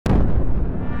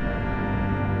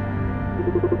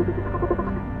Hello,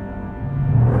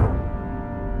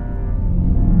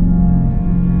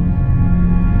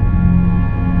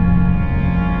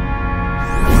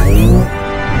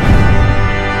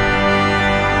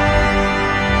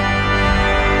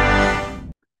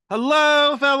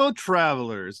 fellow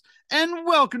travelers, and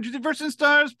welcome to the Diversion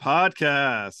Stars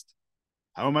podcast.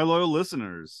 How are my loyal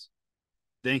listeners?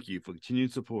 Thank you for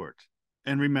continued support.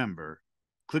 And remember,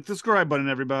 click the subscribe button,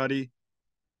 everybody.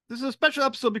 This is a special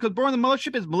episode because aboard the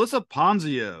mothership is Melissa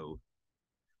Ponzio.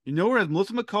 You know her as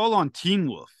Melissa McCall on Teen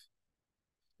Wolf.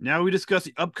 Now we discuss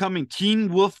the upcoming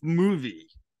Teen Wolf movie.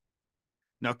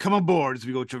 Now come aboard as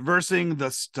we go traversing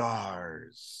the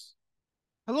stars.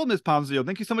 Hello, Ms. Ponzio.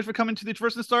 Thank you so much for coming to the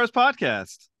Traversing the Stars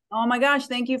podcast. Oh my gosh,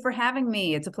 thank you for having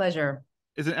me. It's a pleasure.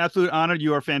 It's an absolute honor.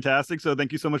 You are fantastic. So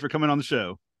thank you so much for coming on the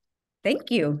show.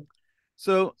 Thank you.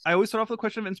 So I always start off with a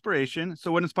question of inspiration.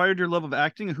 So what inspired your love of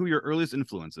acting and who your earliest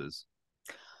influences?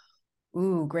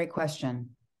 Ooh, great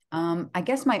question. I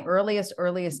guess my earliest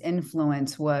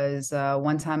influence was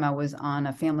one time I was on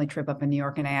a family trip up in New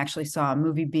York and I actually saw a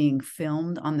movie being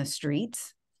filmed on the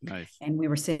streets. Nice. And we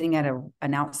were sitting at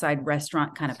an outside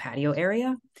restaurant kind of patio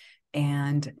area.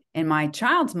 And in my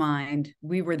child's mind,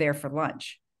 we were there for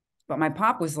lunch. But my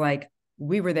pop was like,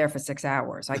 we were there for 6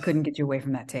 hours. I couldn't get you away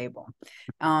from that table.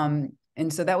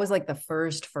 And so that was like the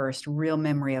first real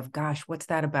memory of, gosh, what's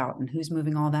that about? And who's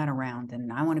moving all that around?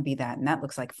 And I want to be that. And that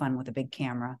looks like fun with a big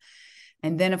camera.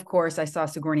 And then, of course, I saw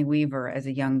Sigourney Weaver as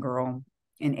a young girl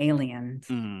in Aliens.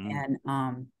 And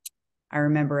I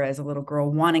remember as a little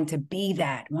girl wanting to be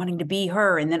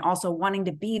her, and then also wanting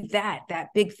to be that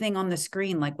big thing on the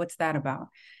screen. Like, what's that about?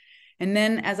 And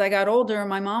then as I got older,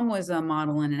 my mom was a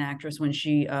model and an actress when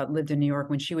she lived in New York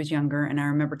when she was younger. And I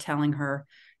remember telling her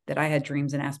that I had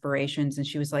dreams and aspirations. And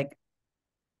she was like,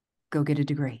 go get a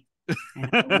degree. And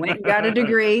I went and got a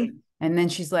degree. And then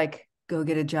she's like, go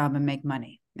get a job and make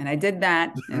money. And I did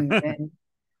that. And then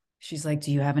she's like,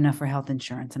 do you have enough for health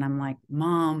insurance? And I'm like,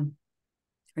 Mom,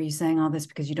 are you saying all this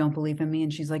because you don't believe in me?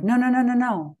 And she's like,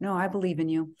 no, I believe in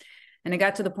you. And it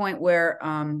got to the point where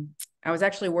I was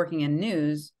actually working in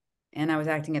news and I was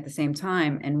acting at the same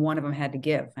time. And one of them had to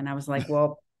give. And I was like,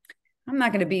 well, I'm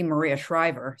not going to be Maria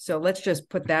Shriver. So let's just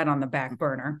put that on the back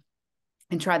burner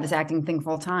and try this acting thing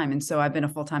full time. And so I've been a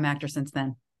full-time actor since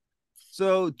then.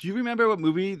 So do you remember what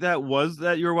movie that was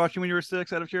that you were watching when you were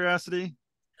 6 out of curiosity?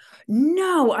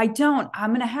 No, I don't.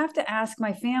 I'm going to have to ask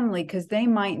my family because they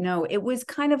might know. It was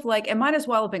kind of like, it might as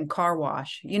well have been Car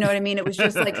Wash. You know what I mean? It was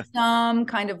just like some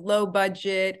kind of low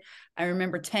budget. I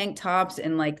remember tank tops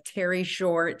and like terry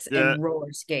shorts and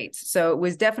roller skates. So it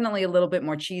was definitely a little bit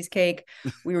more cheesecake.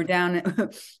 We were down,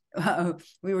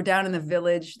 we were down in the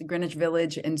village, the Greenwich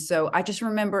Village. And so I just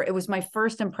remember it was my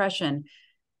first impression.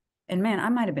 And man, I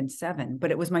might've been 7, but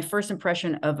it was my first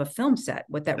impression of a film set,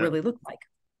 what that really looked like.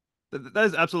 That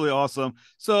is absolutely awesome.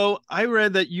 So I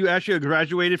read that you actually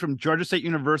graduated from Georgia State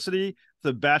University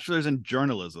with a bachelor's in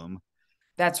journalism.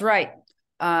 That's right.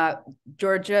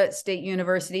 Georgia State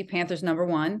University, Panthers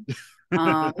 #1.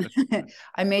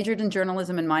 I majored in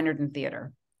journalism and minored in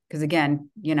theater because, again,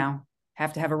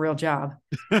 have to have a real job.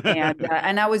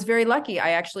 And I was very lucky.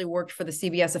 I actually worked for the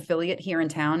CBS affiliate here in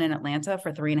town in Atlanta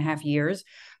for 3.5 years.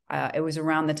 It was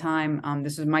around the time,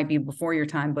 might be before your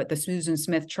time, but the Susan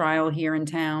Smith trial here in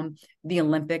town, the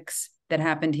Olympics that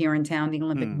happened here in town, the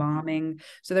Olympic bombing.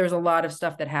 So there was a lot of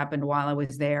stuff that happened while I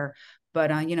was there. But,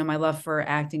 my love for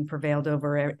acting prevailed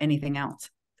over anything else.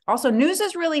 Also, news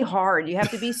is really hard. You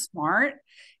have to be smart.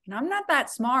 And I'm not that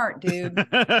smart, dude.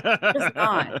 Just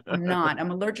not. I'm not. I'm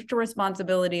allergic to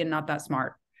responsibility and not that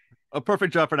smart. A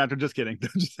perfect job for an actor. Just kidding.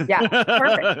 Yeah,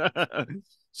 perfect.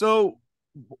 So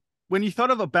when you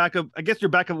thought of a backup, I guess your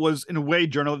backup was in a way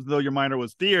journalism, though your minor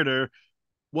was theater.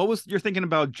 What was your thinking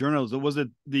about journalism? Was it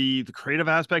the creative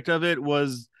aspect of it?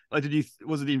 Was it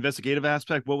the investigative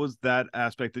aspect? What was that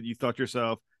aspect that you thought to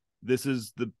yourself, this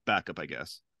is the backup, I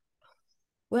guess?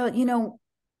 Well, I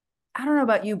don't know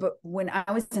about you, but when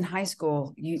I was in high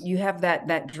school, you have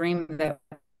that dream that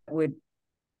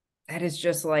is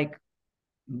just like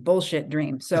bullshit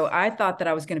dream. So I thought that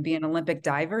I was going to be an Olympic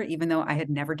diver, even though I had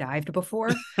never dived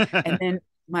before. And then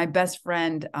my best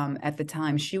friend at the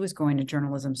time, she was going to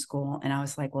journalism school. And I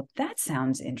was like, well, that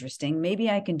sounds interesting. Maybe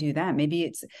I can do that. Maybe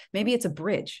it's a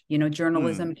bridge,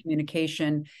 journalism,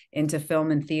 communication into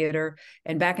film and theater.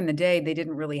 And back in the day, they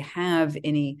didn't really have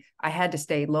any, I had to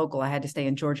stay local. I had to stay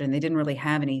in Georgia and they didn't really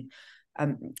have any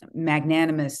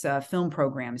magnanimous film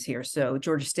programs here. So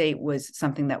Georgia State was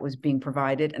something that was being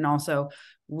provided, and also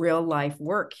real life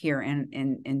work here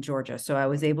in Georgia. So I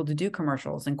was able to do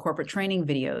commercials and corporate training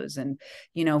videos and,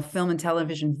 film and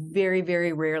television very,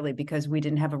 very rarely, because we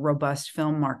didn't have a robust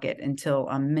film market until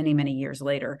many, many years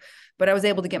later. But I was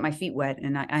able to get my feet wet,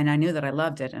 and I knew that I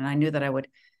loved it. And I knew that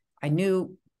I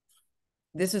knew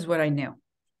this is what I knew.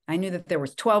 I knew that there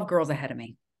was 12 girls ahead of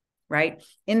me, right?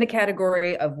 In the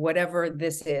category of whatever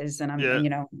this is.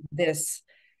 And this,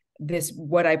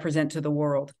 what I present to the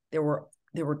world, there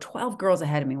were 12 girls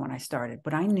ahead of me when I started,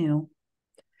 but I knew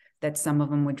that some of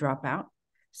them would drop out.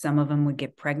 Some of them would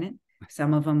get pregnant.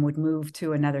 Some of them would move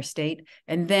to another state.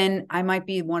 And then I might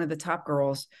be one of the top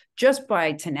girls just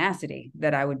by tenacity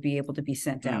that I would be able to be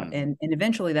sent out. And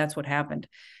eventually that's what happened.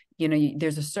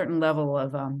 There's a certain level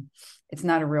of, it's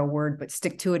not a real word, but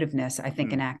stick-to-itiveness, I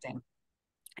think, in acting.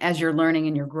 As you're learning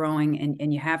and you're growing,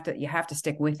 and you have to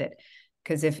stick with it.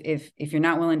 Because if you're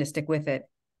not willing to stick with it,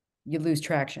 you lose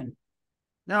traction.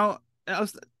 Now,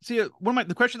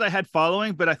 the questions I had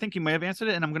following, but I think you may have answered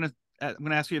it, and I'm gonna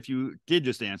ask you if you did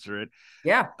just answer it.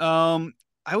 Yeah.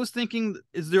 I was thinking,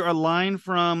 is there a line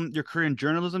from your career in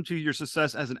journalism to your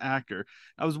success as an actor?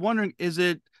 I was wondering, is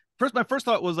it my first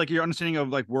thought was like your understanding of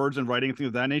like words and writing and things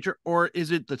of that nature, or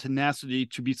is it the tenacity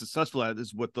to be successful at it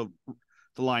is what the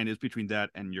line is between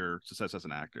that and your success as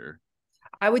an actor?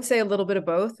 I would say a little bit of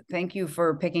both. Thank you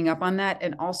for picking up on that.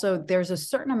 And also, there's a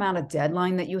certain amount of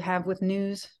deadline that you have with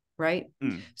news, right?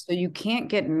 So you can't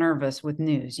get nervous with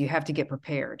news. You have to get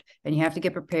prepared, and you have to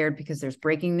get prepared because there's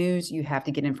breaking news. You have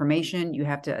to get information. You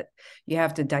have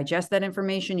to digest that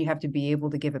information. You have to be able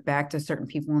to give it back to certain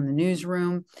people in the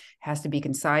newsroom. It has to be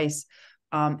concise.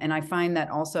 And I find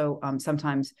that also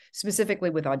sometimes,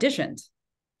 specifically with auditions,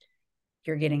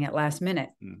 you're getting it last minute.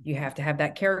 You have to have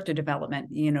that character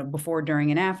development, before,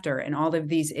 during, and after. And all of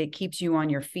these, it keeps you on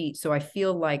your feet. So I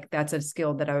feel like that's a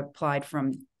skill that I applied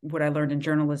from what I learned in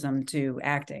journalism to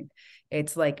acting.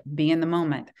 It's like, be in the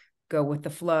moment, go with the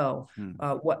flow.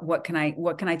 What can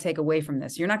I take away from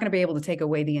this? You're not going to be able to take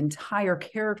away the entire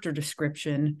character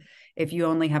description if you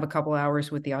only have a couple hours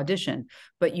with the audition,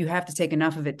 but you have to take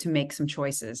enough of it to make some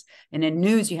choices. And in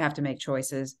news, you have to make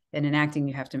choices. And in acting,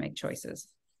 you have to make choices.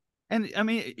 And I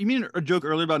mean, you mean a joke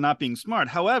earlier about not being smart.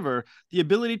 However, the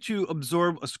ability to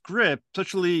absorb a script,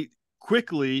 especially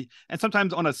quickly, and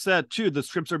sometimes on a set too, the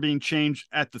scripts are being changed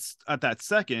at that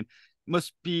second,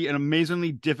 must be an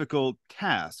amazingly difficult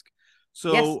task.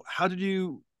 So yes. How did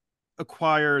you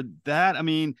acquire that? I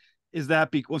mean, is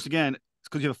that once again, it's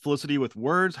because you have felicity with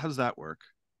words? How does that work?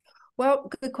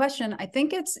 Well, good question. I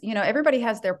think it's, everybody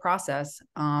has their process.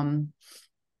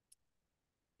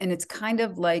 And it's kind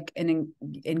of like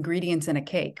ingredients in a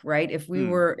cake, right? If we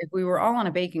were all on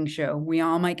a baking show, we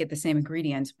all might get the same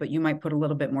ingredients, but you might put a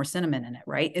little bit more cinnamon in it,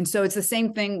 right? And so it's the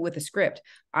same thing with a script.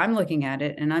 I'm looking at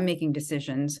it and I'm making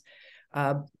decisions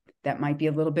that might be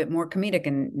a little bit more comedic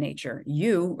in nature.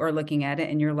 You are looking at it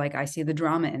and you're like, I see the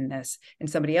drama in this, and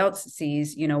somebody else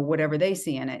sees, whatever they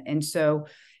see in it. And so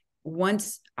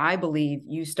once, I believe,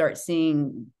 you start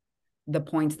seeing the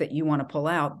points that you want to pull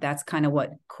out, that's kind of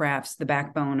what crafts the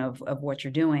backbone of what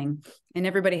you're doing. And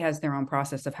everybody has their own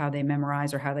process of how they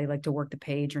memorize or how they like to work the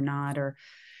page or not. Or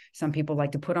some people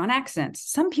like to put on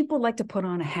accents. Some people like to put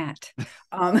on a hat.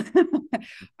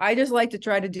 I just like to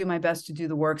try to do my best to do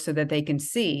the work so that they can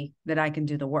see that I can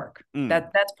do the work.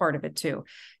 That's part of it too.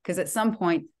 Because at some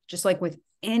point, just like with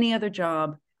any other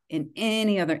job in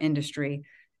any other industry,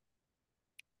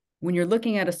 when you're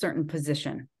looking at a certain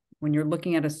position, when you're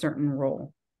looking at a certain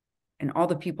role and all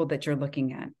the people that you're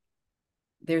looking at,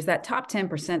 there's that top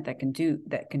 10% that can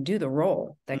do the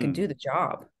role, that can do the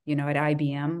job, at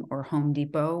IBM or Home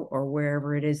Depot or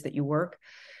wherever it is that you work.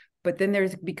 But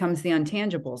then becomes the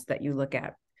intangibles that you look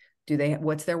at.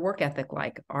 What's their work ethic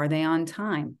like? Are they on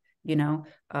time?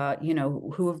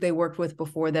 Who have they worked with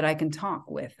before that I can talk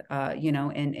with?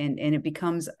 And it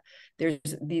becomes,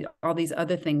 there's all these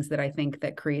other things that I think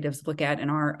that creatives look at in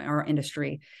our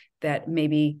industry that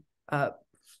maybe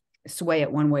sway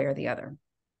it one way or the other.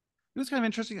 It was kind of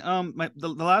interesting. The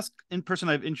last person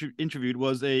I've interviewed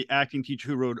was a acting teacher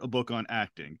who wrote a book on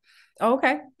acting. Oh,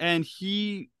 okay. And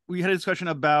we had a discussion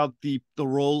about the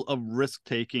role of risk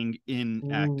taking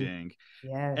in acting.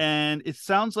 Yes. And it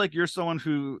sounds like you're someone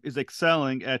who is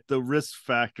excelling at the risk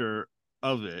factor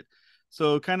of it.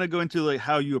 So kind of go into like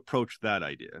how you approach that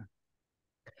idea.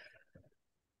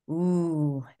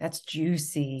 Ooh, that's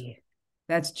juicy.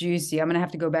 That's juicy. I'm going to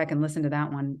have to go back and listen to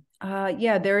that one.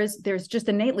 Yeah, there's just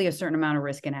innately a certain amount of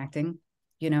risk in acting,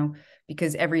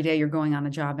 because every day you're going on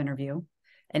a job interview.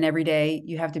 And every day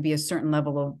you have to be a certain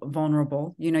level of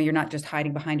vulnerable. You're not just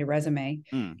hiding behind a resume.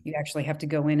 You actually have to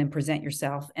go in and present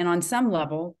yourself. And on some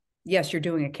level, yes, you're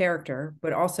doing a character,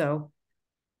 but also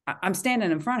I'm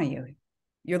standing in front of you.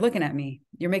 You're looking at me.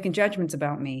 You're making judgments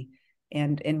about me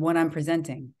and what I'm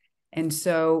presenting. And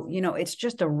so, it's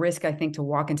just a risk, I think, to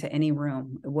walk into any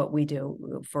room, what we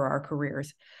do for our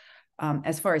careers.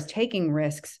 As far as taking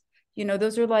risks,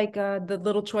 those are like the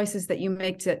little choices that you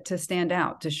make to stand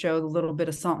out, to show the little bit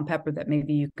of salt and pepper that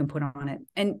maybe you can put on it.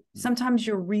 And sometimes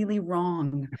you're really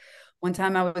wrong. One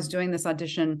time I was doing this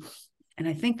audition, and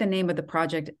I think the name of the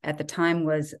project at the time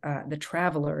was The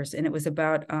Travelers, and it was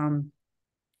about,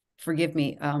 forgive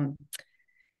me,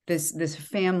 this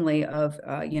family of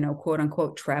quote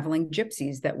unquote traveling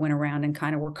gypsies that went around and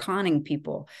kind of were conning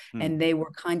people. And they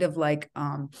were kind of like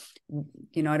I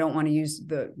don't want to use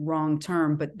the wrong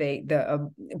term, but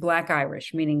the Black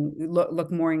Irish, meaning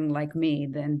look more like me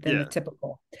than the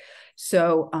typical.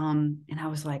 So and I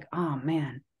was like, oh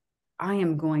man, I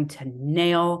am going to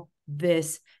nail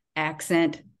this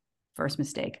accent. First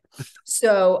mistake.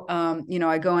 So,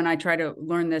 I go and I try to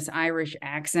learn this Irish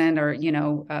accent or,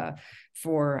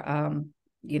 for, a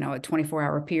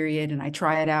 24-hour period. And I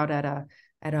try it out at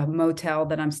a motel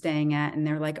that I'm staying at. And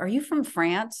they're like, are you from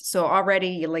France? So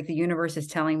already like the universe is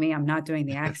telling me I'm not doing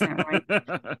the accent right.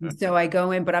 So I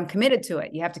go in, but I'm committed to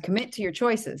it. You have to commit to your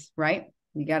choices, right?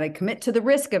 You got to commit to the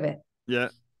risk of it. Yeah.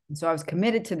 So I was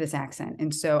committed to this accent.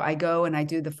 And so I go and I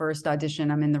do the first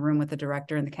audition. I'm in the room with the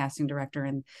director and the casting director.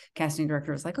 And casting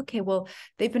director was like, okay, well,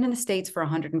 they've been in the States for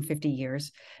 150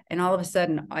 years. And all of a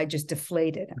sudden I just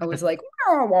deflated. I was like,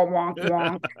 oh, wonk,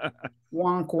 wonk,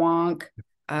 wonk,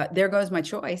 wonk. There goes my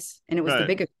choice. And it was the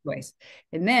biggest choice.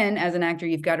 And then as an actor,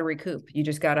 you've got to recoup. You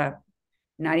just got to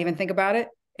not even think about it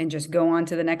and just go on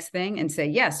to the next thing and say,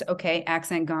 yes, okay,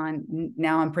 accent gone.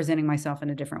 Now I'm presenting myself in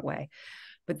a different way.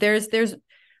 But there's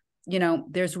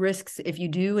risks if you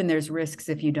do, and there's risks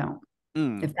if you don't,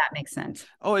 if that makes sense.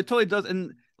 Oh, it totally does.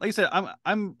 And like I said,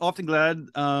 I'm often glad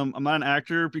I'm not an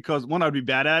actor, because one, I'd be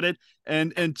bad at it.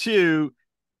 And two,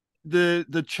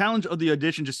 the challenge of the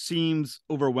audition just seems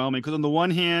overwhelming. Because on the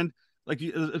one hand, like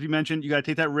as you mentioned, you got to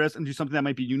take that risk and do something that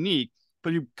might be unique.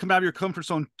 But you come out of your comfort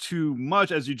zone too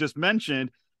much, as you just mentioned,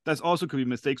 that's also could be a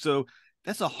mistake. So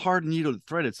that's a hard needle to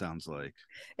thread, it sounds like.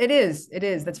 It is.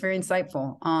 That's very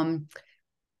insightful.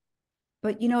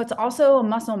 But, it's also a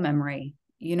muscle memory,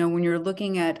 when you're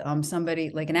looking at somebody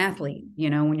like an athlete,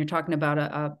 when you're talking about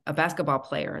a basketball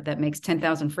player that makes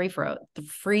 10,000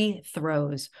 free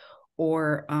throws,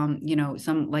 or,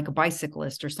 some like a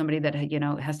bicyclist or somebody that,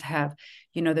 has to have,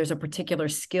 there's a particular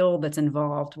skill that's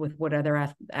involved with what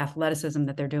other athleticism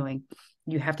that they're doing.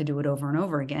 You have to do it over and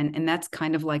over again. And that's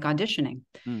kind of like auditioning.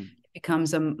 It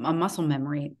becomes a muscle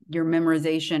memory. Your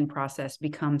memorization process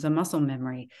becomes a muscle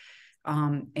memory.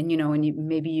 And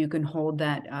maybe you can hold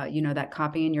that, that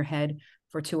copy in your head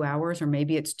for 2 hours, or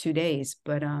maybe it's 2 days,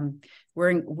 but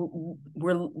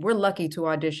we're lucky to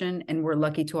audition, and we're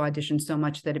lucky to audition so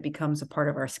much that it becomes a part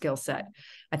of our skill set.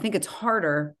 I think it's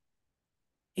harder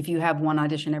if you have one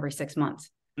audition every 6 months,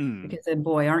 because then,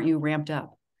 boy, aren't you ramped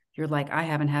up? You're like, I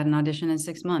haven't had an audition in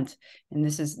 6 months, and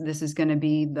this is going to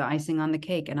be the icing on the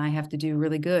cake, and I have to do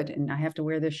really good, and I have to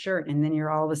wear this shirt. And then you're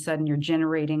all of a sudden you're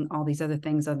generating all these other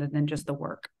things other than just the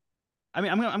work. I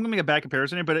mean, I'm gonna make a bad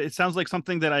comparison here, but it sounds like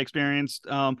something that I experienced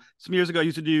some years ago. I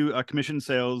used to do commission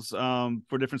sales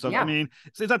for different stuff. Yeah. I mean,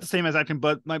 it's not the same as acting,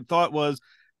 but my thought was,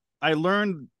 I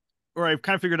learned, or I've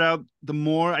kind of figured out, the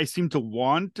more I seem to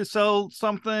want to sell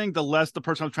something, the less the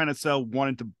person I'm trying to sell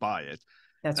wanted to buy it.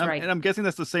 That's right. And I'm guessing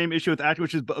that's the same issue with acting,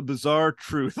 which is a bizarre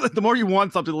truth. The more you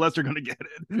want something, the less you're going to get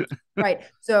it. Right.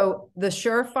 So the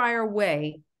surefire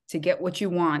way to get what you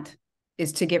want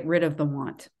is to get rid of the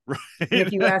want. Right.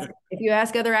 If you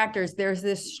ask other actors, there's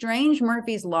this strange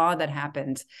Murphy's Law that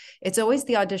happens. It's always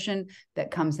the audition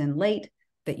that comes in late,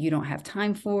 that you don't have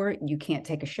time for. You can't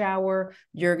take a shower.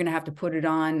 You're going to have to put it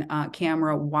on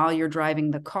camera while you're driving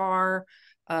the car.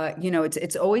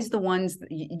 It's always the ones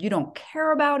that you don't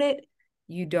care about it.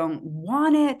 You don't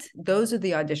want it. Those are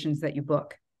the auditions that you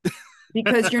book,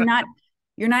 because you're not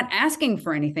asking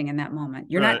for anything in that moment.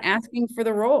 You're not asking for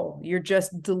the role. You're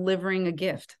just delivering a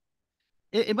gift.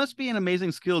 It must be an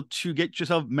amazing skill to get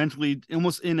yourself mentally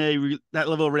almost in that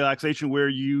level of relaxation where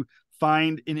you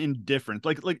find an indifference,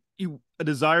 like a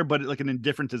desire, but like an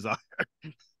indifferent desire.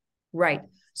 Right.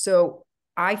 So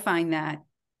I find that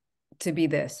to be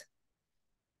this.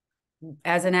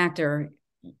 As an actor,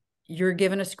 you're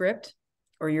given a script,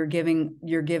 or you're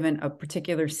given a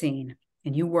particular scene,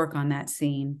 and you work on that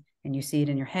scene, and you see it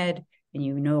in your head, and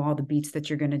you know all the beats that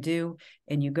you're going to do,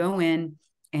 and you go in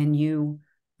and you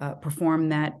perform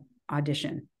that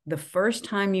audition. The first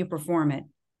time you perform it,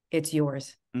 it's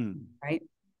yours, right?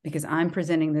 Because I'm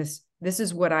presenting this. This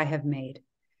is what I have made.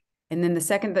 And then the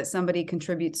second that somebody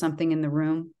contributes something in the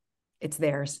room, it's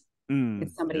theirs.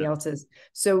 It's somebody else's.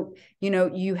 So,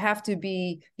 you have to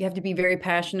be very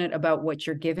passionate about what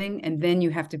you're giving. And then you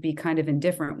have to be kind of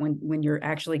indifferent when you're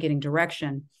actually getting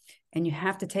direction. And you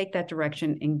have to take that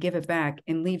direction and give it back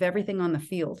and leave everything on the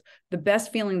field. The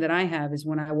best feeling that I have is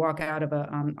when I walk out of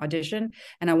a audition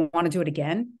and I want to do it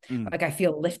again. Like I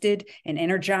feel lifted and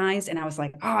energized. And I was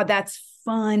like, oh, that's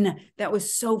fun. That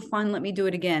was so fun. Let me do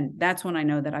it again. That's when I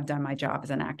know that I've done my job as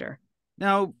an actor.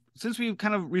 Now, since we've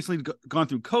kind of recently gone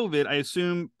through COVID, I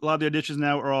assume a lot of the auditions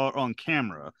now are all on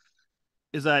camera.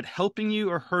 Is that helping you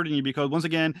or hurting you? Because once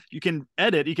again, you can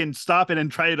edit, you can stop it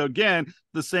and try it again at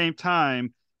the same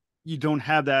time. You don't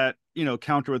have that,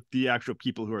 counter with the actual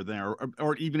people who are there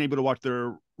or even able to watch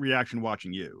their reaction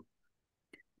watching you.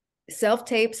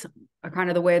 Self-tapes are kind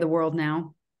of the way of the world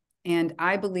now. And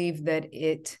I believe that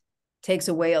it takes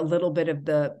away a little bit of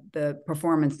the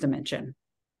performance dimension.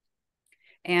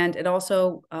 And it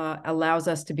also allows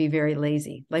us to be very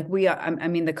lazy. Like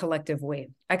the collective we.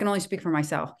 I can only speak for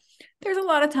myself. There's a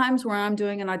lot of times where I'm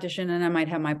doing an audition and I might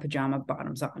have my pajama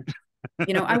bottoms on.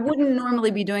 I wouldn't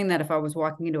normally be doing that if I was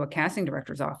walking into a casting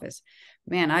director's office.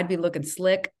 Man, I'd be looking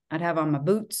slick. I'd have on my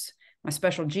boots, my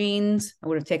special jeans. I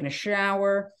would have taken a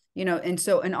shower, and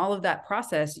so in all of that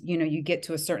process, you get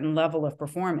to a certain level of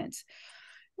performance.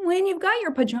 When you've got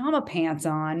your pajama pants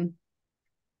on,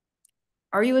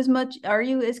 are you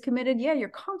as committed? Yeah, you're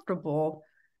comfortable.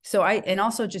 So and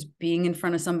also just being in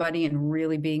front of somebody and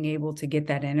really being able to get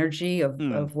that energy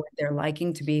of what they're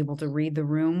liking, to be able to read the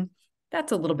room,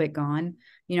 that's a little bit gone.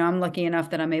 I'm lucky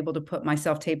enough that I'm able to put my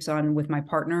self-tapes on with my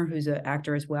partner, who's an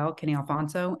actor as well, Kenny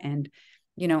Alfonso. And,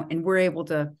 and we're able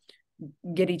to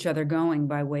get each other going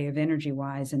by way of energy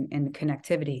wise and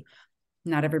connectivity.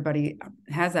 Not everybody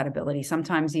has that ability.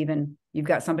 Sometimes even you've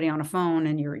got somebody on a phone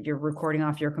and you're recording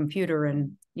off your computer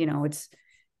and,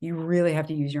 you really have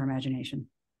to use your imagination.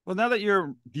 Well, now that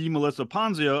you're the Melissa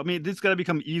Ponzio, I mean, it's got to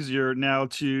become easier now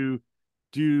to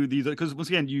do these, because once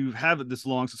again, you have this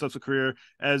long successful career.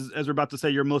 As we're about to say,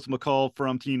 you're Melissa McCall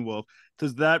from Teen Wolf.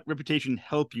 Does that reputation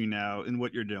help you now in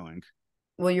what you're doing?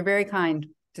 Well, you're very kind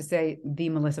to say the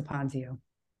Melissa Ponzio.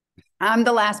 I'm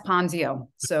the last Ponzio,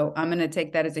 so I'm going to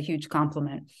take that as a huge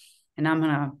compliment, and I'm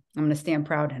going to stand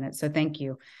proud in it. So thank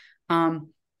you.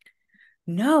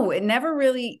 No, it never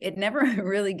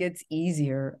really gets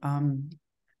easier.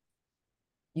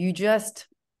 You just,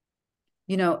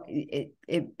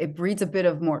 it breeds a bit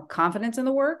of more confidence in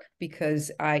the work,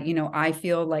 because I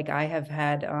feel like I have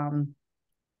had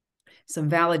some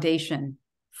validation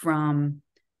from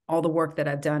all the work that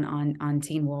I've done on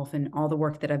Teen Wolf and all the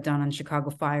work that I've done on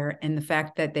Chicago Fire, and the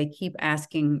fact that they keep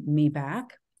asking me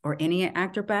back or any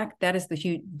actor back, that is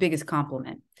the biggest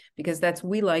compliment, because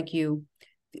we like you,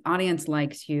 the audience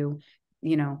likes you,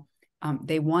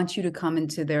 they want you to come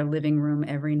into their living room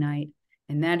every night.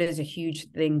 And that is a huge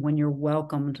thing when you're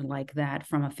welcomed like that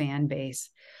from a fan base.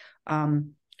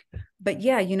 But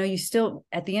yeah, you still,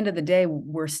 at the end of the day,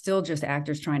 we're still just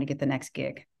actors trying to get the next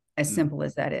gig, as simple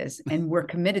as that is. And we're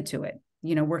committed to it.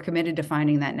 We're committed to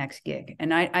finding that next gig.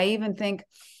 And I even think,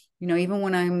 even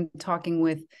when I'm talking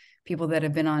with people that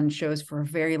have been on shows for a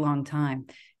very long time,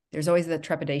 there's always the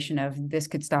trepidation of, this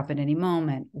could stop at any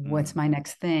moment. What's my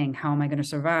next thing? How am I going to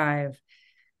survive?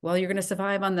 Well, you're going to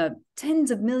survive on the tens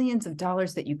of millions of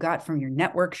dollars that you got from your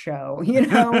network show,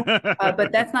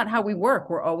 but that's not how we work.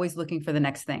 We're always looking for the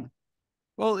next thing.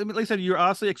 Well, like I said, you're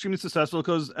obviously extremely successful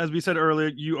because, as we said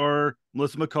earlier, you are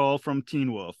Melissa McCall from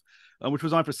Teen Wolf, which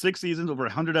was on for 6 seasons, over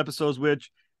 100 episodes,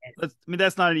 which,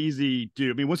 that's not an easy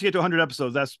do. I mean, once you get to 100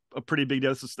 episodes, that's a pretty big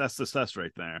deal. That's success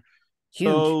right there.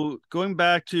 Huge. So going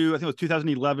back to, I think it was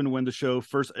 2011 when the show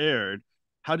first aired,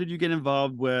 how did you get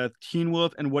involved with Teen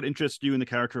Wolf, and what interests you in the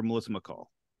character of Melissa McCall?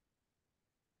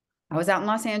 I was out in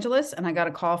Los Angeles and I got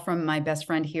a call from my best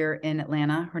friend here in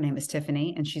Atlanta. Her name is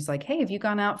Tiffany. And she's like, hey, have you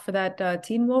gone out for that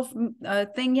Teen Wolf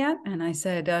thing yet? And I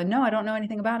said, no, I don't know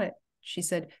anything about it. She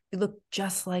said, you look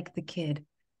just like the kid.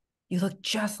 You look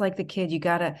just like the kid. You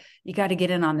gotta get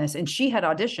in on this. And she had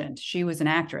auditioned. She was an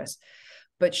actress,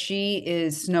 but she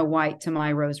is Snow White to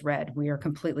my Rose Red. We are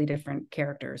completely different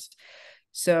characters.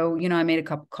 So, I made a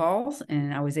couple calls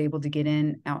and I was able to get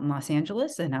in out in Los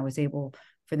Angeles, and I was able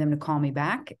for them to call me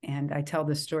back. And I tell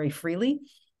this story freely.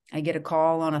 I get a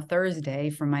call on a Thursday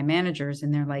from my managers,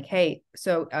 and they're like, hey,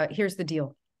 so here's the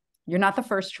deal. You're not the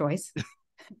first choice,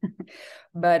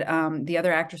 but the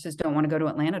other actresses don't want to go to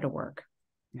Atlanta to work.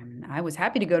 And I was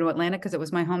happy to go to Atlanta because it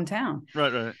was my hometown.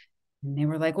 Right. And they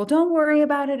were like, well, don't worry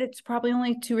about it. It's probably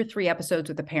only 2 or 3 episodes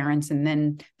with the parents, and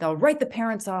then they'll write the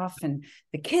parents off and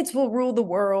the kids will rule the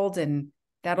world and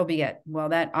that'll be it. Well,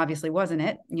 that obviously wasn't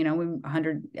it. We were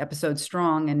 100 episodes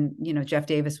strong, and, Jeff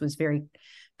Davis was very,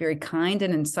 very kind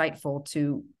and insightful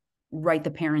to write the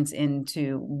parents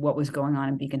into what was going on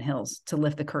in Beacon Hills, to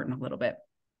lift the curtain a little bit.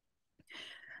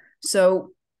 So,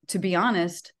 to be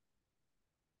honest,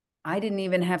 I didn't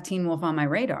even have Teen Wolf on my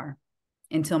radar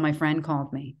until my friend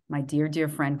called me. My dear, dear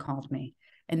friend called me.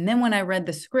 And then when I read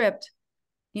the script,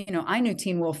 I knew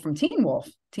Teen Wolf from Teen Wolf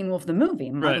the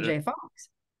movie, Michael J. Fox.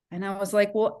 And I was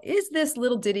like, well, how's this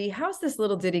little ditty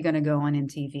going to go on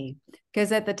MTV?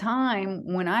 Because at the time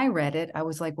when I read it, I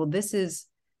was like, well, this is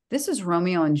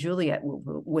Romeo and Juliet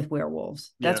with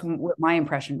werewolves. That's what my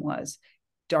impression was.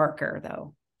 Darker,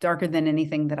 though. Darker than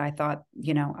anything that I thought,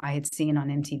 I had seen on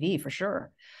MTV for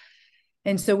sure.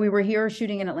 And so we were here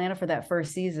shooting in Atlanta for that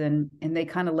first season, and they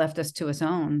kind of left us to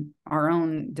our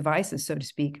own devices, so to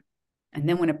speak. And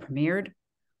then when it premiered,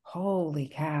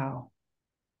 holy cow,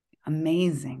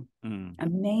 amazing,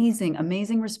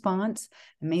 amazing response,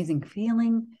 amazing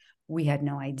feeling. We had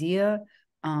no idea.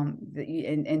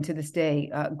 And to this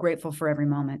day, grateful for every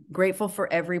moment, grateful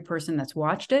for every person that's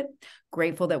watched it,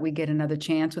 grateful that we get another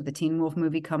chance with the Teen Wolf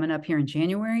movie coming up here in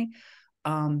January.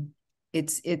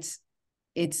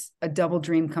 It's a double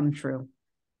dream come true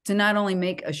to not only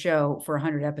make a show for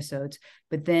 100 episodes,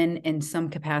 but then in some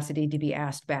capacity to be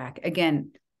asked back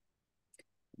again.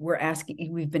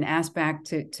 We've been asked back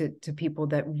to people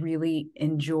that really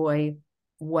enjoy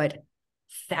what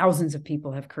thousands of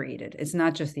people have created. It's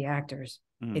not just the actors.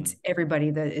 It's everybody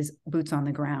that is boots on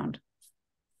the ground.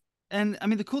 And I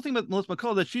mean, the cool thing about Melissa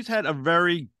McCall is that she's had a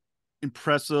very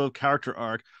impressive character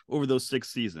arc over those 6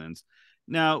 seasons.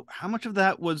 Now, how much of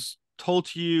that was told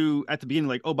to you at the beginning,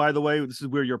 like, oh, by the way, this is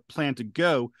where you're planned to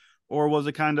go? Or was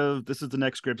it kind of, this is the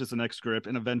next script,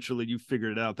 and eventually you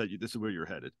figured it out that this is where you're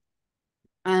headed?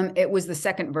 It was the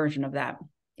second version of that.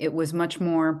 It was much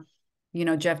more,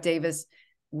 Jeff Davis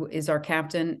is our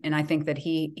captain. And I think that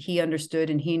he understood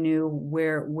and he knew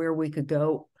where we could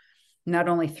go, not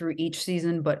only through each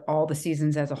season, but all the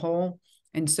seasons as a whole.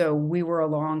 And so we were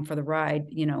along for the ride,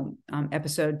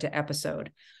 episode to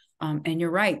episode. And you're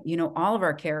right. All of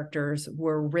our characters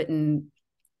were written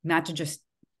not to just,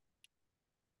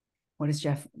 what does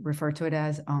Jeff refer to it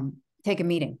as? Take a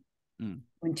meeting.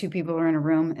 When 2 people are in a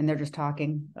room and they're just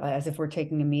talking as if we're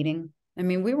taking a meeting. I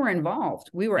mean, we were involved.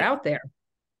 We were out there.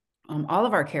 All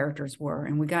of our characters were,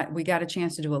 and we got a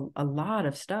chance to do a lot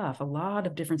of stuff, a lot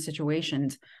of different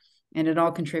situations, and it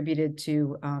all contributed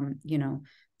to,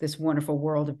 this wonderful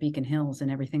world of Beacon Hills and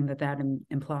everything that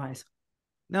implies.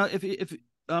 Now, if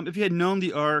you had known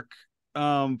the arc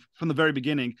from the very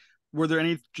beginning, were there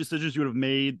any decisions you would have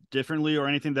made differently, or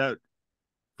anything that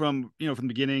from the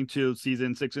beginning to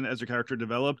season 6 and as your character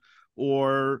developed,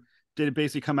 or did it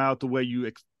basically come out the way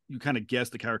you kind of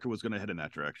guessed the character was going to head in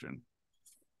that direction?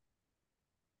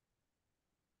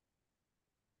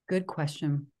 Good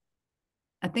question.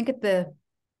 I think at the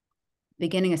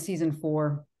beginning of season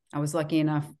 4, I was lucky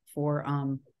enough for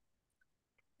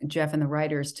Jeff and the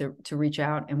writers to reach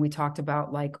out, and we talked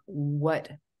about like what,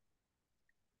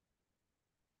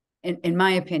 in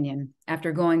my opinion,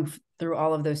 after going through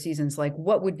all of those seasons, like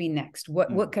what would be next?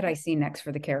 What could I see next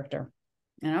for the character?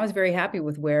 And I was very happy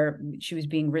with where she was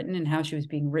being written and how she was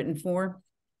being written for.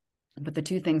 But the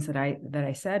 2 things that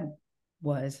I said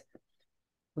was,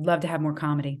 would love to have more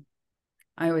comedy.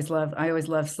 I always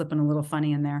love slipping a little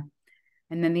funny in there.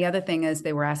 And then the other thing is,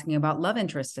 they were asking about love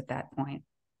interest at that point.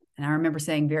 And I remember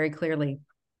saying very clearly,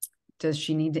 does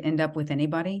she need to end up with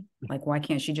anybody? Like, why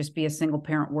can't she just be a single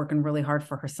parent working really hard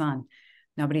for her son?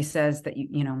 Nobody says that,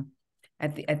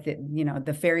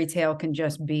 the fairy tale can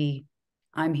just be,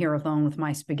 I'm here alone with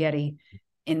my spaghetti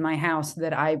in my house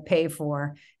that I pay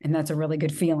for. And that's a really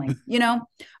good feeling,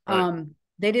 Right.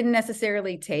 They didn't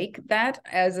necessarily take that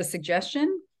as a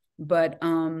suggestion, but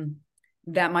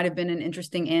that might have been an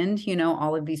interesting end,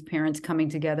 all of these parents coming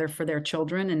together for their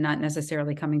children and not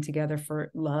necessarily coming together for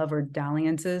love or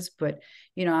dalliances. But,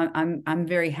 I'm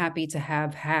very happy to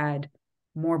have had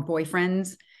more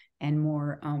boyfriends and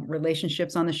more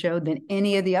relationships on the show than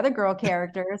any of the other girl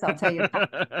characters. I'll tell you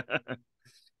that.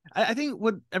 I think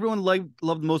what everyone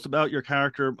loved most about your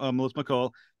character, Melissa McCall,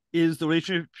 is the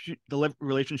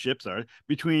relationship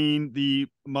between the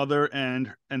mother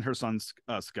and her son,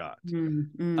 Scott.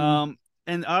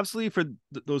 And obviously, for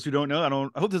those who don't know,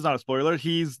 I hope this is not a spoiler.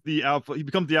 He's the alpha. He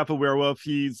becomes the alpha werewolf.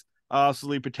 He's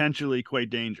obviously potentially quite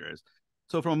dangerous.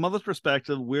 So, from a mother's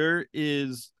perspective,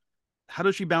 how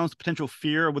does she balance potential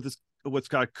fear with this what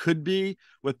Scott could be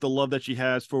with the love that she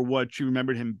has for what she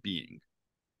remembered him being?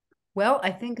 Well,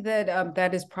 I think that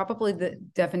that is probably the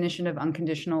definition of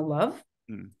unconditional love.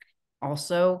 Mm.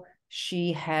 Also,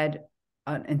 she had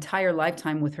an entire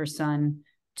lifetime with her son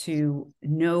to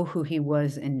know who he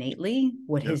was innately,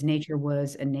 what his nature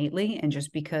was innately. And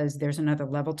just because there's another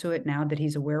level to it now that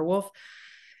he's a werewolf,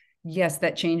 yes,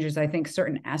 that changes, I think,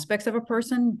 certain aspects of a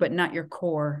person, but not your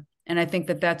core. And I think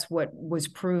that that's what was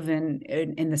proven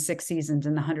in the 6 seasons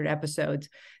and the 100 episodes,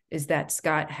 is that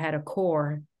Scott had a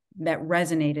core that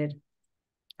resonated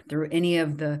through any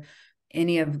of the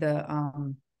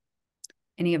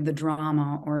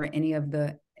drama or any of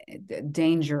the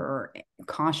danger or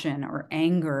caution or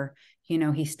anger.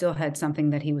 He still had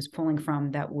something that he was pulling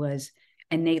from that was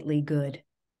innately good.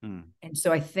 And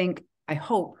so I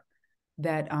hope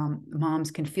that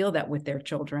moms can feel that with their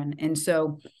children. And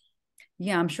so,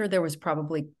 yeah, I'm sure there was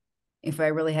probably, if I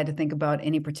really had to think about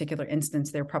any particular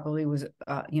instance, there probably was,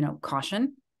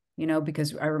 caution,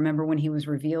 because I remember when he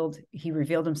revealed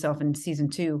himself in season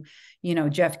 2,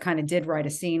 Jeff kind of did write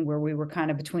a scene where we were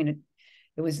kind of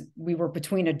we were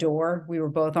between a door. We were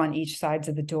both on each sides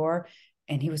of the door.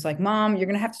 And he was like, Mom, you're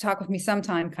going to have to talk with me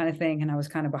sometime, kind of thing. And I was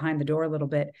kind of behind the door a little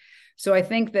bit. So I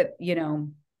think that,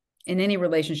 in any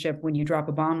relationship, when you drop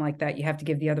a bomb like that, you have to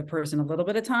give the other person a little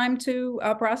bit of time to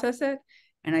process it.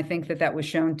 And I think that was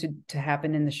shown to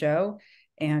happen in the show.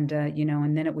 And,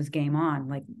 and then it was game on.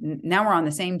 Like, now we're on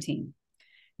the same team.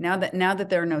 Now that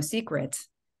there are no secrets,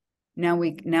 now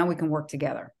we can work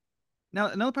together. Now,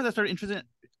 another part that started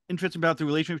interesting about the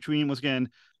relationship between, once again,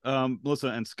 Melissa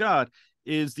and Scott,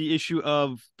 is the issue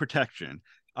of protection.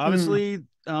 Obviously,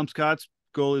 Scott's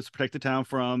goal is to protect the town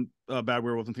from bad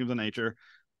werewolves and things of nature.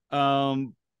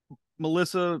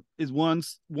 Melissa is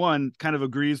one kind of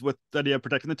agrees with the idea of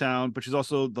protecting the town, but she's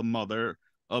also the mother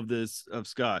of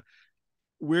Scott.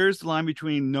 Where's the line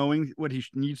between knowing what he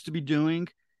needs to be doing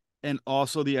and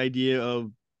also the idea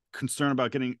of concern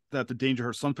about getting the danger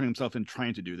her son putting himself in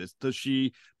trying to do this? Does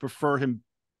she prefer him,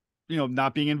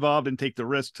 not being involved and take the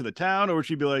risk to the town, or would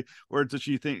she be like, or does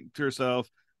she think to herself,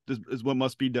 this is what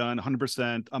must be done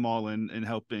 100%, I'm all in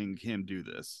helping him do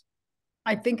this?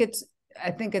 I think it's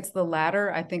the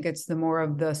latter. I think it's the more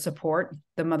of the support,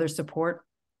 the mother's support.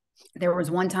 There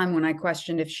was one time when I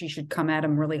questioned if she should come at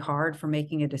him really hard for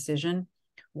making a decision,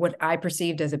 what I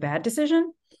perceived as a bad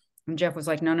decision. And Jeff was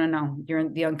like, no, you're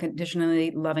the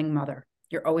unconditionally loving mother.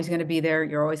 You're always going to be there.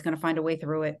 You're always going to find a way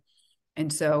through it.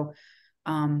 And so,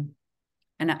 and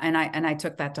I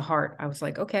took that to heart. I was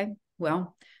like, okay,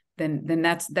 well, then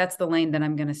that's the lane that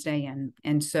I'm going to stay in.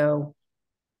 And so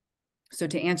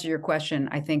to answer your question,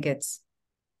 I think it's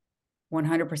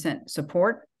 100%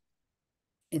 support.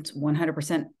 It's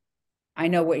 100%. I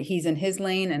know what he's in his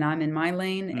lane and I'm in my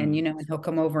lane, and and he'll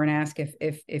come over and ask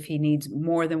if he needs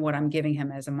more than what I'm giving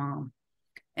him as a mom.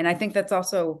 And I think that's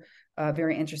also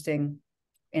very interesting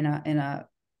in a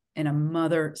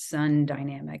mother-son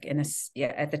dynamic,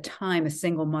 at the time, a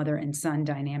single mother and son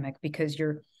dynamic, because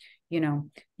you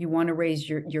want to raise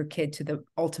your kid to the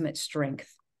ultimate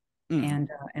strength. And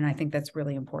I think that's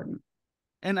really important.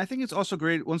 And I think it's also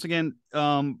great, once again,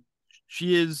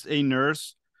 she is a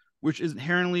nurse, which is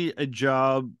inherently a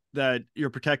job that you're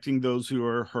protecting those who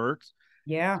are hurt.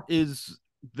 Yeah. Is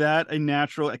that a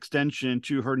natural extension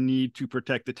to her need to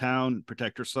protect the town,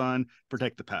 protect her son,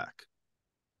 protect the pack?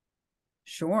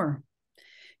 Sure.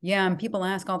 Yeah. And people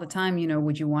ask all the time,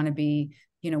 would you want to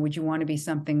be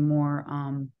something more,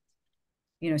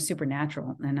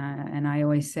 supernatural? And I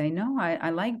always say, no, I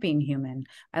like being human.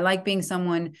 I like being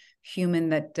someone human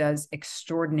that does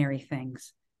extraordinary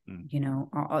things.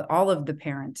 All of the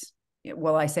parents,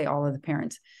 well, I say all of the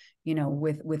parents,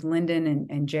 with Lyndon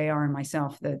and JR and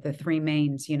myself, the 3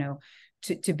 mains,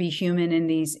 to be human in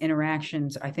these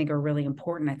interactions, I think are really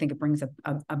important. I think it brings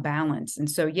a balance. And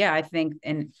so, yeah, I think,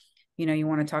 and, you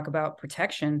want to talk about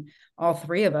protection, all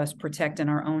 3 of us protect in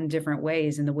our own different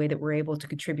ways, in the way that we're able to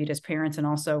contribute as parents, and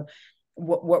also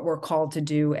what we're called to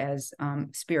do as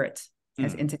spirits,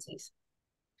 as entities.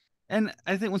 And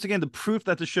I think, once again, the proof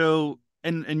that the show,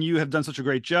 and you have done such a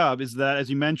great job, is that, as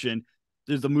you mentioned,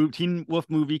 there's the Teen Wolf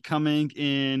movie coming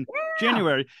in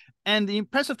January. And the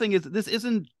impressive thing is, this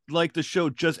isn't like the show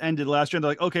just ended last year and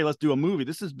they're like, okay, let's do a movie.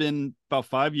 This has been about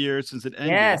 5 years since it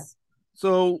ended. Yes.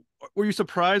 So were you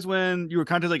surprised when you were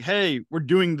kind of like, hey, we're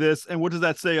doing this? And what does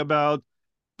that say about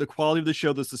the quality of the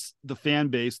show, the fan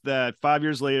base, that 5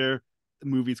 years later, the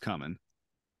movie's coming?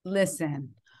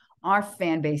 Listen, our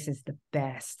fan base is the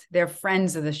best. They're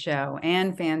friends of the show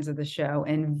and fans of the show,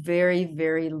 and very,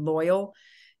 very loyal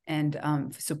and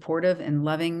supportive and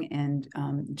loving, and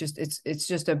it's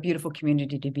just a beautiful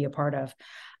community to be a part of.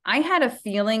 I had a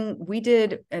feeling we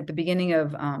did at the beginning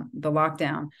of the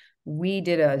lockdown, we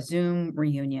did a Zoom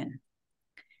reunion.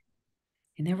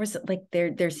 And there was like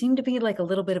there seemed to be like a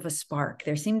little bit of a spark.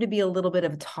 There seemed to be a little bit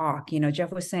of a talk. You know,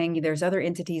 Jeff was saying there's other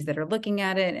entities that are looking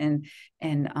at it,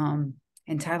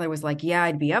 and Tyler was like, yeah,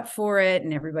 I'd be up for it.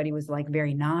 And everybody was like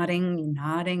very nodding.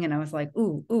 And I was like,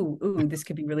 ooh, this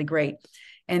could be really great.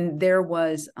 And there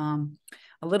was a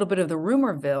little bit of the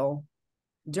rumorville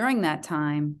during that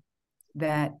time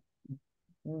that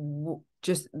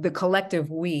just the collective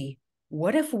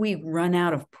what if we run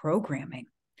out of programming?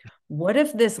 What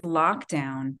if this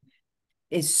lockdown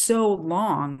is so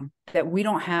long that we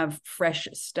don't have fresh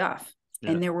stuff?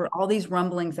 Yeah. And there were all these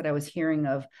rumblings that I was hearing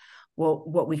of, well,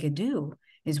 what we could do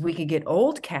is we could get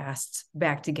old casts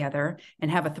back together and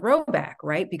have a throwback,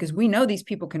 right? Because we know these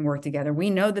people can work together. We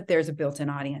know that there's a built-in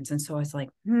audience. And so I was like,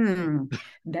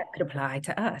 that could apply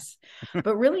to us.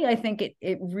 But really, I think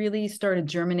it really started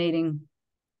germinating.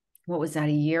 What was that,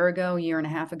 a year and a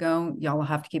half ago? Y'all will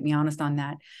have to keep me honest on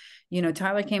that. You know,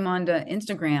 Tyler came onto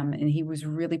Instagram and he was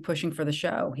really pushing for the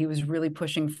show. He was really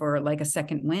pushing for like a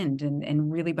second wind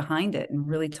and really behind it and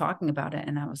really talking about it.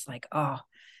 And I was like, oh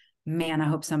man, I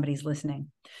hope somebody's listening.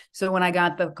 So when I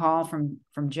got the call from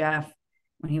Jeff,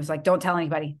 when he was like, don't tell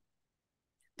anybody,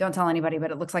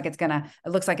 but it looks like it's gonna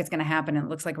happen. And it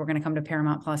looks like we're gonna come to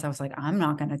Paramount Plus. I was like, I'm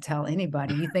not gonna tell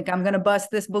anybody. You think I'm gonna bust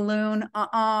this balloon?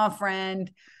 Friend.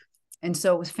 And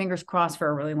so it was fingers crossed for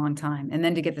a really long time. And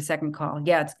then to get the second call,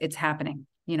 yeah, it's happening.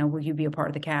 You know, will you be a part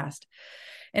of the cast?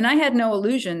 And I had no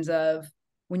illusions of,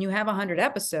 when you have 100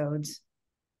 episodes,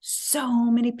 so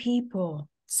many people,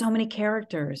 so many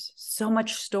characters, so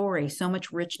much story, so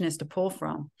much richness to pull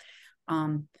from.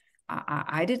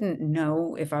 I didn't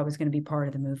know if I was going to be part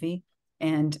of the movie,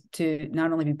 and to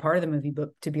not only be part of the movie,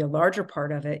 but to be a larger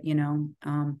part of it, you know,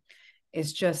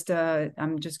 it's just,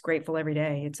 I'm just grateful every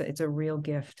day. It's a real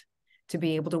gift to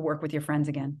be able to work with your friends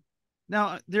again.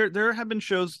 Now, there have been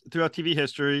shows throughout TV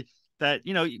history that,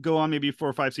 you know, go on maybe 4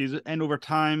 or 5 seasons and over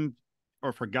time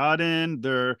are forgotten.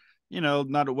 They're, you know,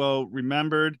 not well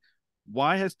remembered.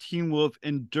 Why has Teen Wolf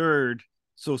endured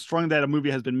so strong that a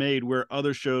movie has been made where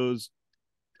other shows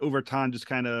over time just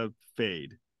kind of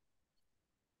fade?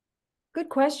 Good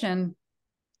question.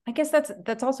 I guess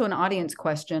that's also an audience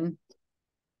question.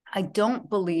 I don't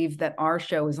believe that our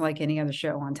show is like any other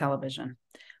show on television.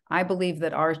 I believe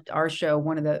that our show,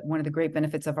 one of the great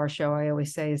benefits of our show, I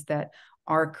always say, is that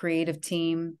our creative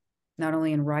team, not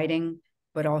only in writing,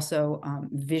 but also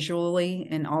visually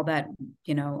and all that,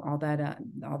 you know, all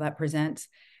that presents,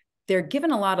 they're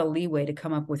given a lot of leeway to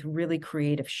come up with really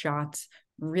creative shots,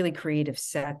 really creative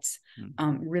sets,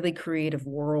 really creative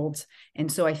worlds. And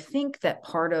so I think that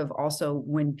part of also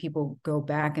when people go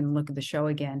back and look at the show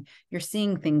again, you're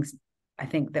seeing things, I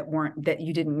think, that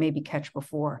you didn't maybe catch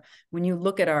before. When you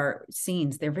look at our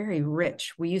scenes, they're very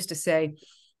rich. We used to say,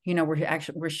 you know,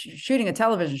 we're shooting a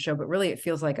television show, but really it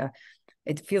feels like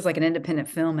an independent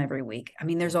film every week. I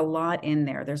mean, there's a lot in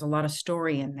there. There's a lot of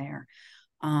story in there.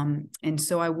 And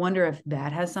so I wonder if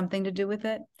that has something to do with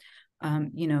it.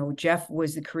 You know, Jeff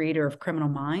was the creator of Criminal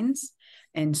Minds.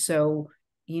 And so,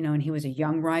 you know, and he was a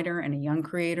young writer and a young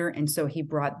creator. And so he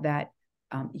brought that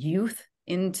youth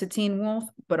into Teen Wolf,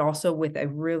 but also with a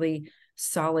really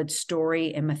solid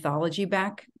story and mythology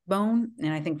backbone.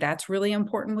 And I think that's really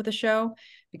important with the show,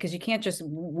 because you can't just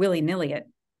willy-nilly it.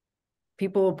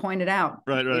 People will point it out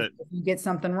if you get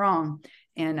something wrong.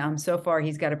 And so far,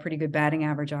 he's got a pretty good batting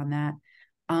average on that.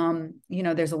 You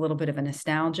know, there's a little bit of a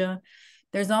nostalgia.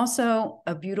 There's also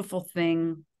a beautiful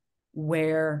thing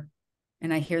where,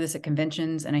 and I hear this at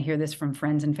conventions and I hear this from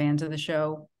friends and fans of the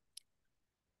show,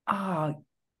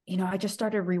 you know, I just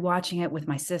started rewatching it with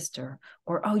my sister,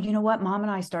 or, oh, you know what, Mom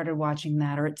and I started watching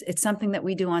that, or it's something that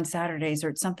we do on Saturdays, or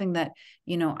it's something that,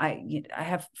 you know, I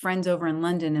have friends over in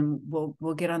London and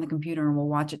we'll get on the computer and we'll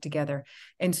watch it together.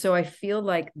 And so I feel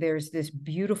like there's this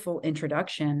beautiful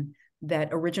introduction that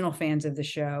original fans of the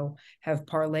show have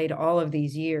parlayed all of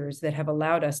these years that have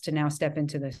allowed us to now step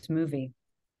into this movie.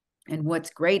 And what's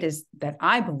great is that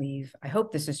I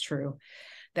hope this is true,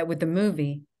 that with the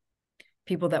movie,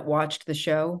 people that watched the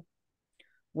show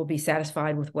will be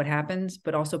satisfied with what happens,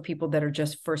 but also people that are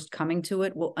just first coming to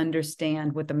it will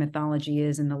understand what the mythology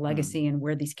is and the legacy and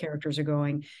where these characters are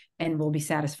going, and will be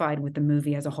satisfied with the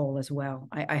movie as a whole as well.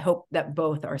 I hope that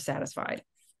both are satisfied.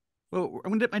 Well, I'm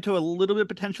going to dip my toe a little bit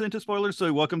potentially into spoilers, so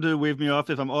you're welcome to wave me off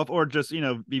if I'm off, or just, you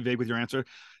know, be vague with your answer.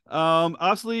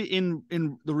 Obviously, in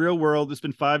the real world, it's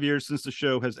been 5 years since the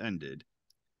show has ended.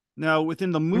 Now,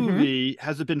 within the movie,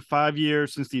 has it been 5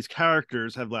 years since these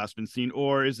characters have last been seen,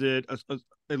 or is it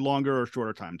a longer or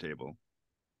shorter timetable?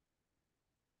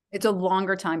 It's a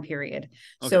longer time period.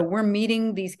 Okay. So we're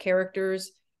meeting these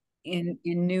characters in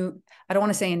new, I don't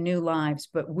want to say in new lives,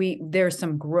 but there's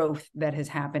some growth that is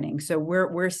happening. So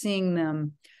we're seeing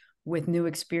them with new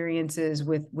experiences,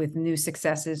 with new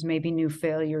successes, maybe new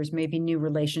failures, maybe new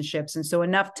relationships. And so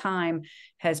enough time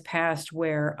has passed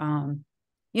where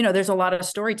there's a lot of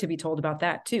story to be told about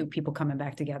that too, people coming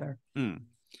back together.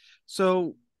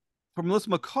 So for Melissa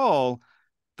McCall,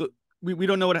 we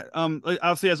don't know what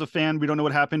obviously as a fan, we don't know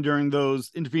what happened during those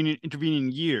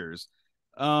intervening years.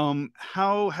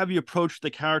 How have you approached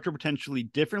the character potentially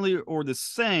differently or the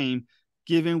same,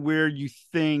 given where you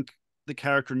think the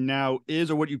character now is,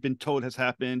 or what you've been told has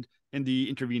happened in the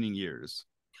intervening years?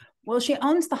 Well, she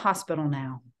owns the hospital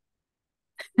now.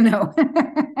 No.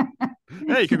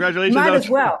 Hey, congratulations. Might as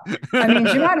well. I mean,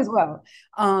 she might as well.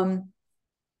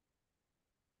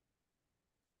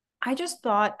 I just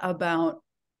thought about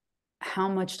how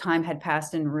much time had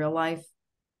passed in real life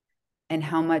and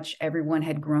how much everyone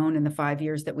had grown in the 5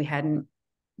 years that we hadn't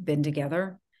been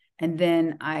together. And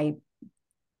then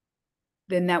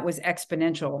that was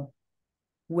exponential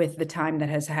with the time that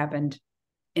has happened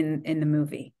in the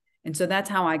movie. And so that's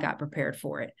how I got prepared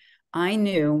for it. I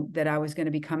knew that I was going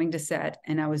to be coming to set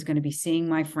and I was going to be seeing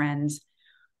my friends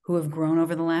who have grown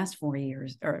over the last 4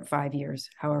 years or 5 years,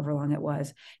 however long it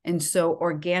was. And so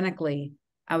organically,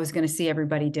 I was going to see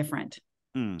everybody different.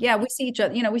 Yeah, we see each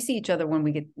other, we see each other when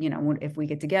we get, if we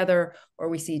get together or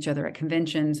we see each other at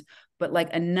conventions, but like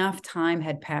enough time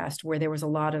had passed where there was a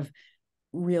lot of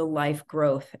real life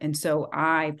growth. And so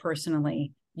I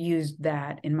personally used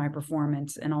that in my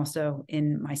performance and also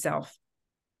in myself.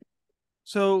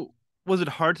 So was it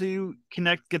hard to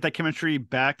get that chemistry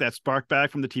back, that spark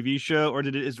back from the TV show, or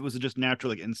was it just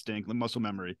natural, like instinct, like muscle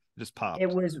memory, just popped? It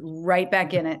was right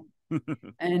back in it.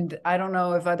 And I don't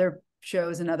know if other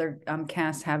shows and other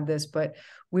casts have this, but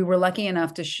we were lucky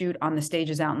enough to shoot on the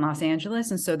stages out in Los Angeles.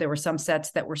 And so there were some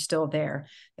sets that were still there.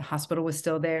 The hospital was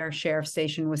still there. Sheriff's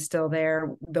Station was still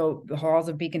there. Though the halls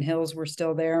of Beacon Hills were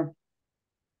still there.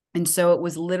 And so it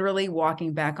was literally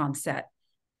walking back on set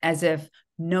as if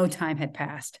no time had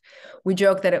passed. We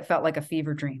joke that it felt like a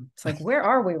fever dream. It's like, where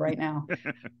are we right now?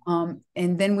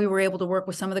 And then we were able to work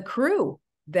with some of the crew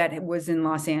that was in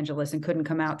Los Angeles and couldn't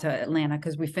come out to Atlanta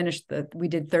because we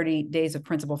did 30 days of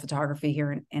principal photography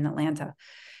here in Atlanta.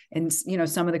 And,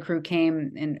 some of the crew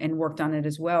came and worked on it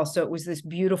as well. So it was this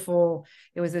beautiful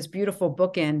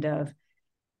bookend of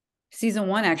season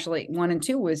 1, actually 1 and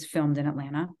 2 was filmed in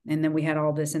Atlanta. And then we had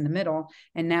all this in the middle.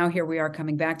 And now here we are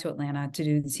coming back to Atlanta to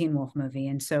do the Teen Wolf movie.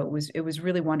 And so it was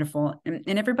really wonderful. And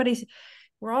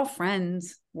we're all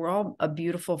friends. We're all a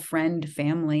beautiful friend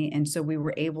family. And so we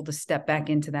were able to step back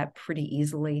into that pretty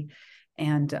easily.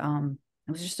 And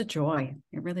it was just a joy.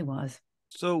 It really was.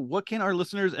 So what can our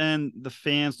listeners and the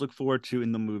fans look forward to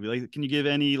in the movie? Like, can you give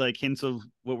any hints of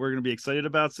what we're going to be excited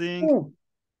about seeing?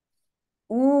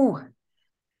 Ooh.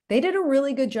 They did a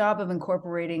really good job of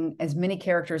incorporating as many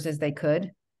characters as they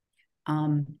could.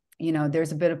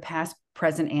 There's a bit of past,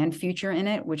 present, and future in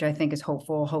it, which I think is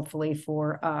hopefully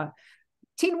for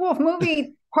Teen Wolf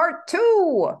movie part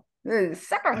 2, the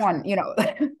second one,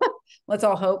 let's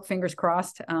all hope, fingers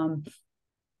crossed.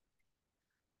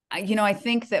 I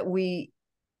think that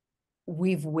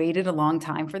we've waited a long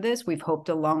time for this. We've hoped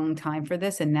a long time for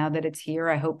this. And now that it's here,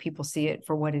 I hope people see it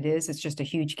for what it is. It's just a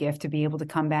huge gift to be able to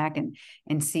come back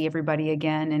and see everybody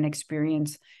again and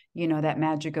experience, that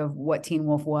magic of what Teen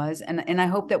Wolf was. And I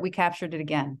hope that we captured it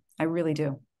again. I really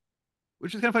do.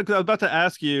 Which is kind of funny because I was about to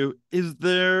ask you,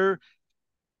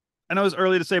 I know it's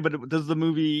early to say, but does the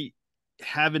movie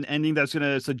have an ending that's going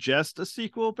to suggest a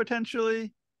sequel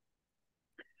potentially?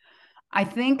 I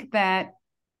think that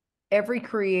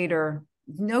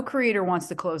no creator wants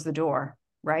to close the door,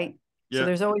 right? Yeah. So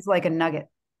there's always like a nugget.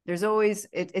 There's always,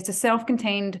 it's a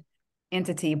self-contained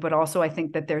entity, but also I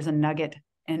think that there's a nugget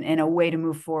and a way to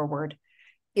move forward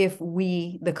if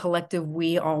the collective,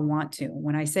 we all want to.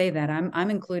 When I say that, I'm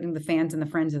including the fans and the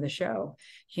friends of the show,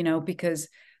 because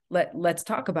let's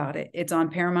talk about it. It's on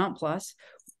Paramount Plus.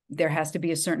 There has to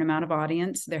be a certain amount of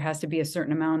audience. There has to be a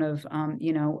certain amount of,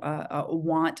 a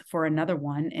want for another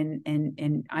one.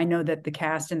 And I know that the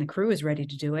cast and the crew is ready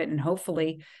to do it. And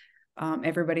hopefully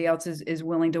everybody else is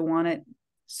willing to want it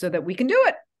so that we can do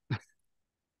it.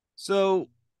 So,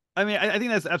 I mean, I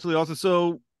think that's absolutely awesome.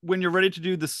 So when you're ready to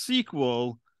do the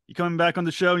sequel, you coming back on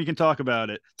the show and you can talk about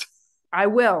it. I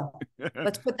will.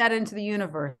 Let's put that into the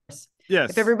universe. Yes.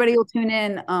 If everybody will tune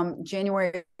in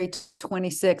January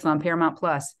 26th on Paramount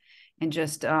Plus and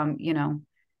just,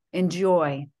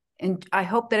 enjoy. And I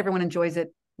hope that everyone enjoys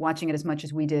it, watching it as much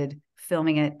as we did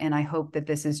filming it. And I hope that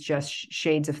this is just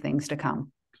shades of things to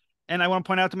come. And I want to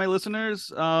point out to my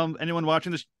listeners, anyone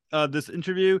watching this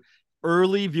interview,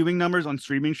 early viewing numbers on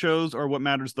streaming shows are what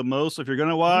matters the most. So if you're going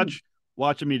to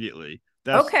watch immediately.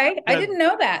 Okay, I didn't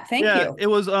know that. Thank you. It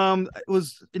was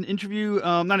an interview,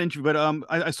 not an interview, but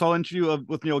I saw an interview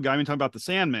with Neil Gaiman talking about the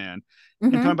Sandman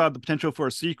and talking about the potential for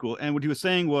a sequel. And what he was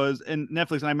saying was, and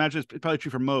Netflix, and I imagine it's probably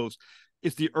true for most,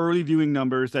 it's the early viewing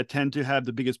numbers that tend to have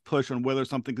the biggest push on whether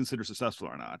something considered successful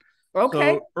or not.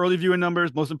 Okay. So early viewing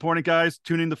numbers, most important, guys.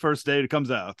 Tune in the first day it comes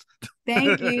out.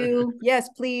 Thank you. Yes,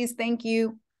 please. Thank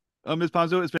you. Ms.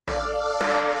 Ponzio, it's been.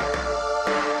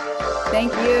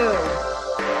 Thank you.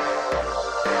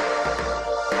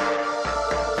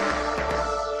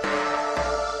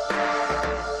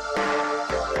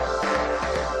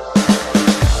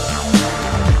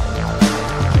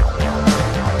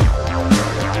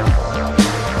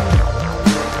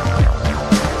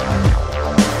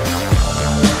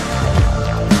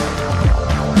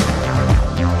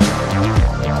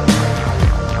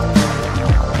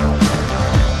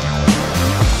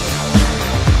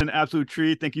 Absolute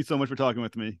treat. Thank you so much for talking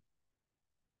with me.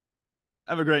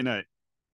 Have a great night.